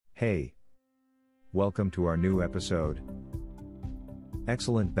Hey! Welcome to our new episode.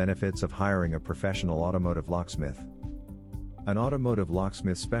 Excellent benefits of hiring a professional automotive locksmith. An automotive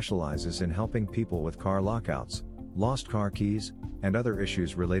locksmith specializes in helping people with car lockouts, lost car keys, and other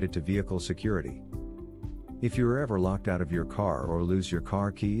issues related to vehicle security. If you're ever locked out of your car or lose your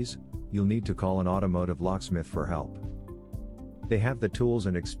car keys, you'll need to call an automotive locksmith for help. They have the tools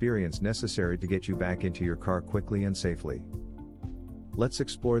and experience necessary to get you back into your car quickly and safely. Let's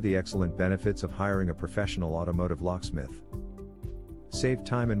explore the excellent benefits of hiring a professional automotive locksmith. Save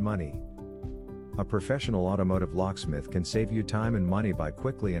time and money. A professional automotive locksmith can save you time and money by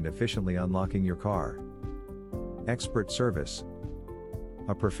quickly and efficiently unlocking your car. Expert service.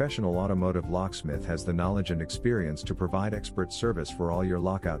 A professional automotive locksmith has the knowledge and experience to provide expert service for all your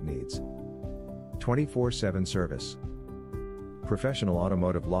lockout needs. 24/7 service. Professional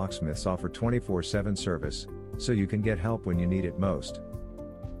automotive locksmiths offer 24/7 service, so you can get help when you need it most.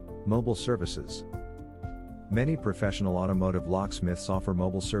 Mobile services. Many professional automotive locksmiths offer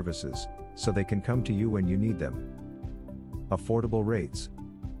mobile services, so they can come to you when you need them. Affordable rates.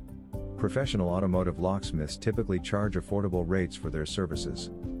 Professional automotive locksmiths typically charge affordable rates for their services.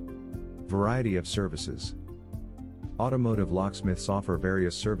 Variety of services. Automotive locksmiths offer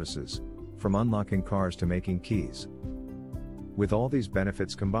various services, from unlocking cars to making keys. With all these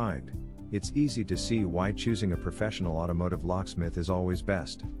benefits combined, it's easy to see why choosing a professional automotive locksmith is always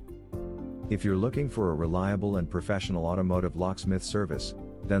best. If you're looking for a reliable and professional automotive locksmith service,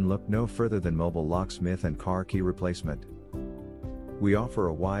 then look no further than Mobile Locksmith and Car Key Replacement. We offer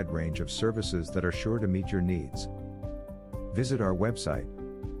a wide range of services that are sure to meet your needs. Visit our website,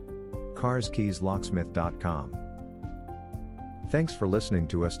 carskeyslocksmith.com. Thanks for listening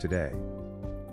to us today.